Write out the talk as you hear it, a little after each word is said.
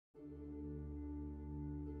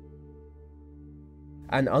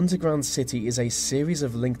An underground city is a series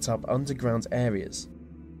of linked up underground areas.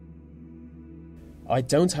 I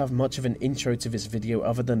don't have much of an intro to this video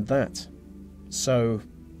other than that. So,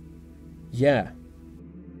 yeah.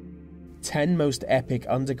 10 most epic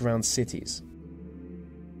underground cities.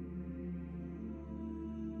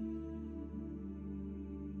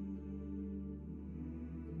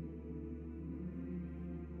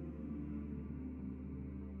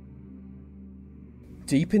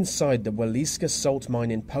 Deep inside the Waliska salt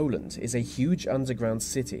mine in Poland is a huge underground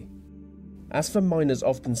city. As the miners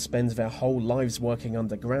often spend their whole lives working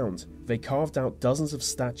underground, they carved out dozens of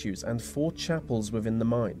statues and 4 chapels within the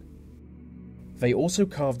mine. They also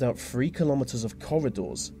carved out 3 kilometers of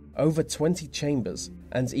corridors, over 20 chambers,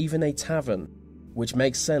 and even a tavern, which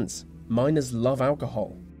makes sense, miners love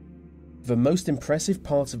alcohol. The most impressive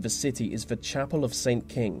part of the city is the Chapel of St.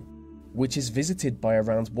 King, which is visited by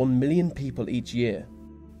around 1 million people each year.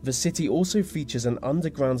 The city also features an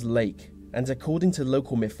underground lake, and according to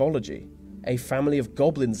local mythology, a family of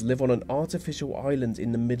goblins live on an artificial island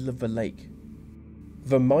in the middle of the lake.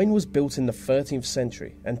 The mine was built in the 13th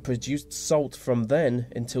century and produced salt from then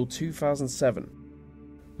until 2007.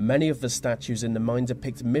 Many of the statues in the mine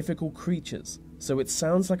depict mythical creatures, so it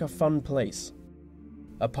sounds like a fun place.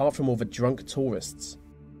 Apart from all the drunk tourists.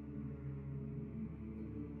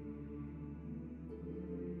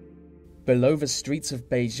 Below the streets of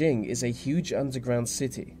Beijing is a huge underground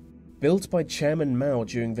city. Built by Chairman Mao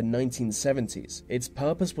during the 1970s, its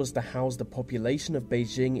purpose was to house the population of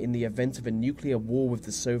Beijing in the event of a nuclear war with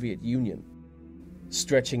the Soviet Union.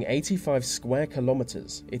 Stretching 85 square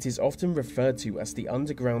kilometers, it is often referred to as the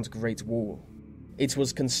Underground Great Wall. It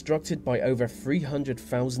was constructed by over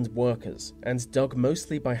 300,000 workers and dug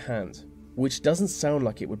mostly by hand, which doesn't sound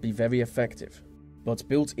like it would be very effective. But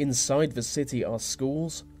built inside the city are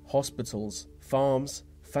schools, hospitals, farms,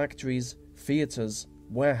 factories, theatres,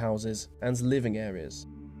 warehouses, and living areas.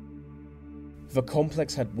 The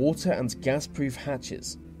complex had water and gas-proof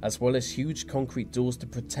hatches, as well as huge concrete doors to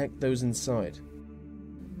protect those inside.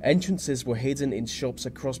 Entrances were hidden in shops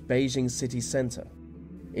across Beijing city centre.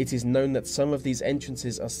 It is known that some of these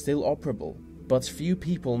entrances are still operable, but few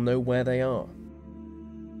people know where they are.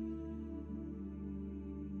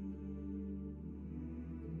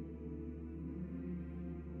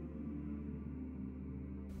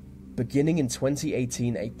 Beginning in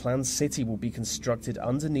 2018, a planned city will be constructed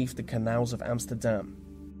underneath the canals of Amsterdam.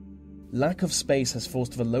 Lack of space has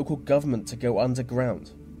forced the local government to go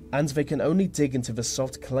underground, and they can only dig into the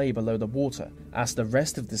soft clay below the water, as the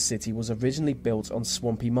rest of the city was originally built on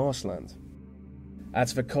swampy marshland. At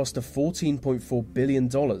the cost of $14.4 billion,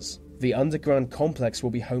 the underground complex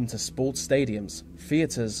will be home to sports stadiums,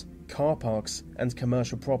 theatres, car parks, and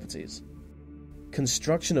commercial properties.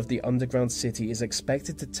 Construction of the underground city is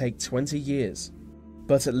expected to take 20 years,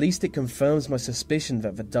 but at least it confirms my suspicion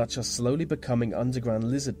that the Dutch are slowly becoming underground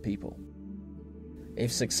lizard people.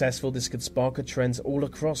 If successful, this could spark a trend all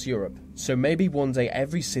across Europe, so maybe one day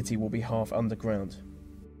every city will be half underground.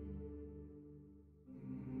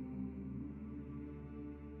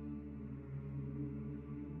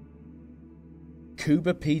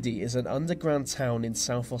 Coober Pedy is an underground town in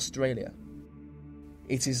South Australia.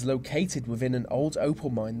 It is located within an old opal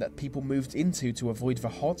mine that people moved into to avoid the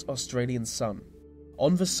hot Australian sun.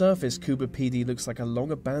 On the surface, Coober Pedy looks like a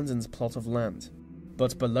long abandoned plot of land,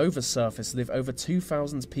 but below the surface live over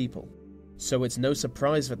 2,000 people, so it's no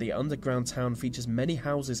surprise that the underground town features many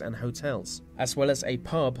houses and hotels, as well as a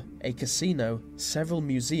pub, a casino, several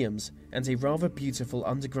museums, and a rather beautiful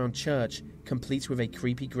underground church complete with a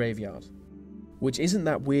creepy graveyard. Which isn't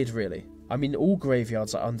that weird really. I mean, all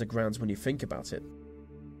graveyards are underground when you think about it.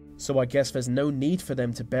 So I guess there's no need for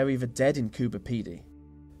them to bury the dead in Coober Pedy.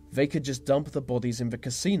 They could just dump the bodies in the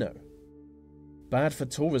casino. Bad for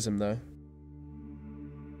tourism though.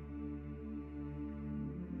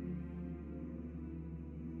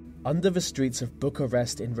 Under the streets of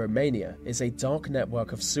Bucharest in Romania is a dark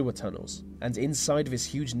network of sewer tunnels, and inside this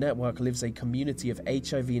huge network lives a community of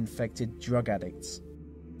HIV-infected drug addicts.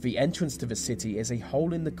 The entrance to the city is a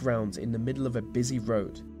hole in the ground in the middle of a busy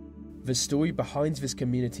road. The story behind this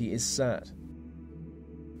community is sad.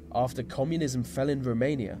 After communism fell in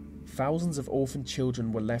Romania, thousands of orphan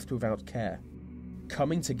children were left without care.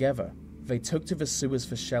 Coming together, they took to the sewers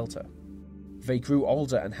for shelter. They grew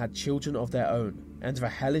older and had children of their own, and the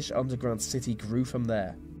hellish underground city grew from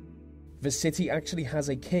there. The city actually has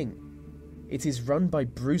a king. It is run by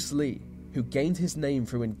Bruce Lee, who gained his name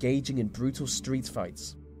through engaging in brutal street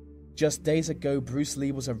fights. Just days ago, Bruce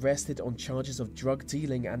Lee was arrested on charges of drug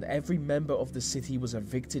dealing, and every member of the city was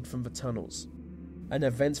evicted from the tunnels. an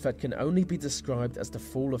event that can only be described as the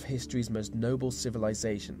fall of history's most noble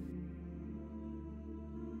civilization.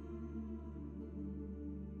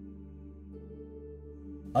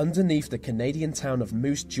 Underneath the Canadian town of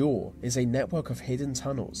Moose Jaw is a network of hidden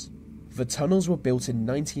tunnels. The tunnels were built in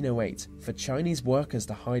 1908 for Chinese workers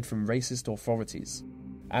to hide from racist authorities.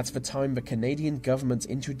 At the time, the Canadian government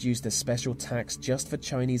introduced a special tax just for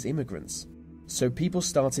Chinese immigrants, so people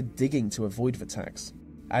started digging to avoid the tax.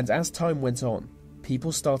 And as time went on,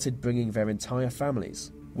 people started bringing their entire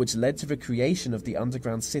families, which led to the creation of the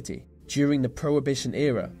underground city. During the Prohibition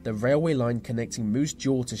era, the railway line connecting Moose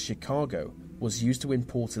Jaw to Chicago was used to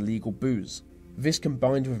import illegal booze. This,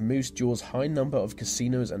 combined with Moose Jaw's high number of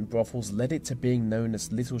casinos and brothels, led it to being known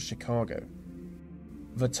as Little Chicago.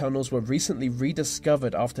 The tunnels were recently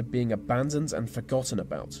rediscovered after being abandoned and forgotten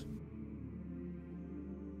about.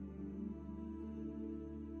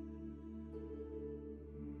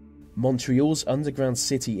 Montreal's underground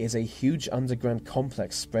city is a huge underground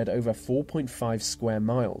complex spread over 4.5 square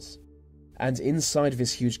miles. And inside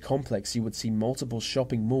this huge complex you would see multiple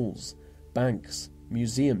shopping malls, banks,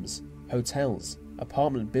 museums, hotels,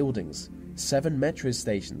 apartment buildings, 7 metro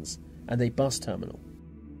stations, and a bus terminal.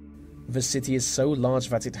 The city is so large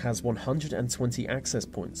that it has 120 access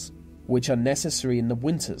points, which are necessary in the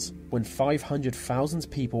winters when 500,000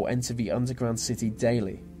 people enter the underground city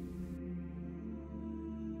daily.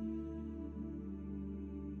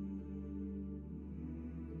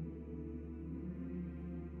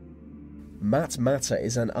 Matmata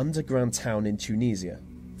is an underground town in Tunisia.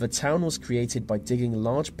 The town was created by digging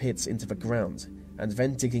large pits into the ground and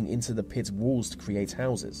then digging into the pit walls to create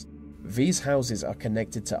houses. These houses are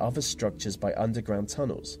connected to other structures by underground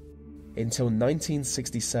tunnels. Until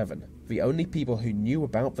 1967, the only people who knew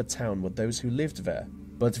about the town were those who lived there,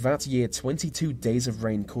 but that year 22 days of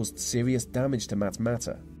rain caused serious damage to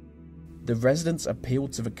Matmata. The residents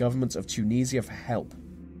appealed to the government of Tunisia for help.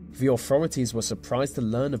 The authorities were surprised to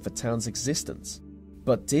learn of the town's existence,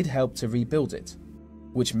 but did help to rebuild it,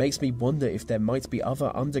 which makes me wonder if there might be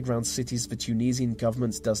other underground cities the Tunisian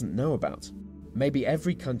government doesn't know about. Maybe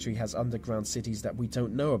every country has underground cities that we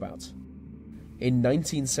don't know about. In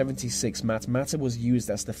 1976, Matmata was used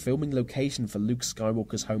as the filming location for Luke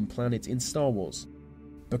Skywalker's home planet in Star Wars.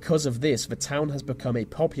 Because of this, the town has become a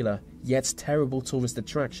popular, yet terrible tourist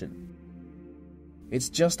attraction. It's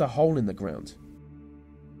just a hole in the ground.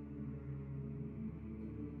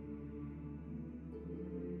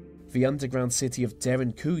 The underground city of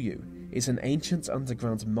Derinkuyu is an ancient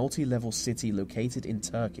underground multi-level city located in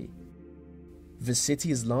Turkey. The city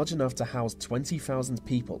is large enough to house 20,000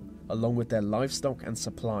 people, along with their livestock and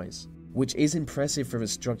supplies, which is impressive for a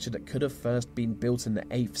structure that could have first been built in the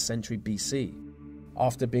 8th century BC.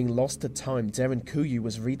 After being lost to time, Derinkuyu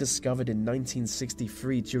was rediscovered in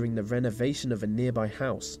 1963 during the renovation of a nearby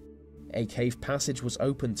house. A cave passage was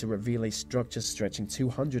opened to reveal a structure stretching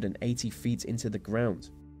 280 feet into the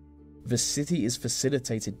ground. The city is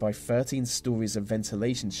facilitated by 13 stories of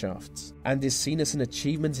ventilation shafts, and is seen as an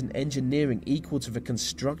achievement in engineering equal to the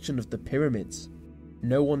construction of the pyramids.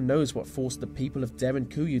 No one knows what forced the people of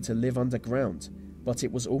Derinkuyu to live underground, but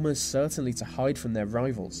it was almost certainly to hide from their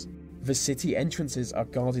rivals. The city entrances are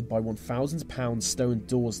guarded by 1,000-pound stone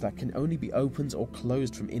doors that can only be opened or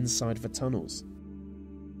closed from inside the tunnels.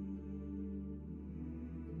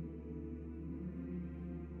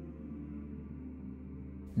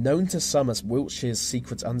 Known to some as Wiltshire's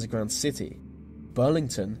secret underground city,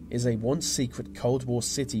 Burlington is a once-secret Cold War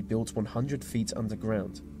city built 100 feet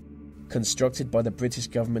underground. Constructed by the British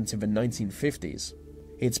government in the 1950s,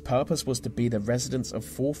 its purpose was to be the residence of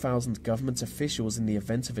 4,000 government officials in the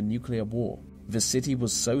event of a nuclear war. The city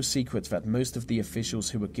was so secret that most of the officials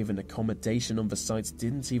who were given accommodation on the site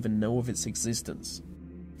didn't even know of its existence.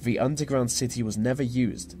 The underground city was never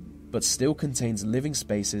used, but still contains living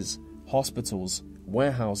spaces, hospitals,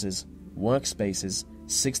 warehouses, workspaces,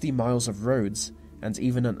 60 miles of roads, and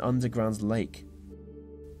even an underground lake.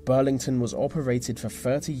 Burlington was operated for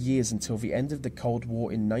 30 years until the end of the Cold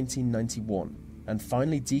War in 1991, and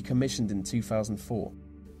finally decommissioned in 2004.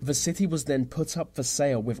 The city was then put up for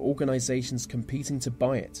sale with organizations competing to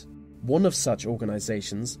buy it. One of such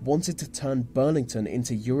organizations wanted to turn Burlington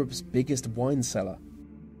into Europe's biggest wine cellar.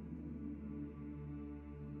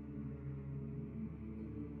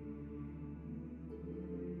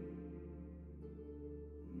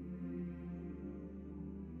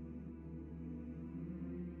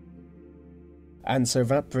 And so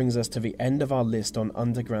that brings us to the end of our list on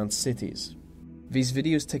underground cities. These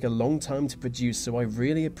videos take a long time to produce, so I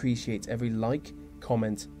really appreciate every like,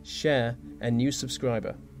 comment, share, and new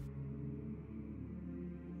subscriber.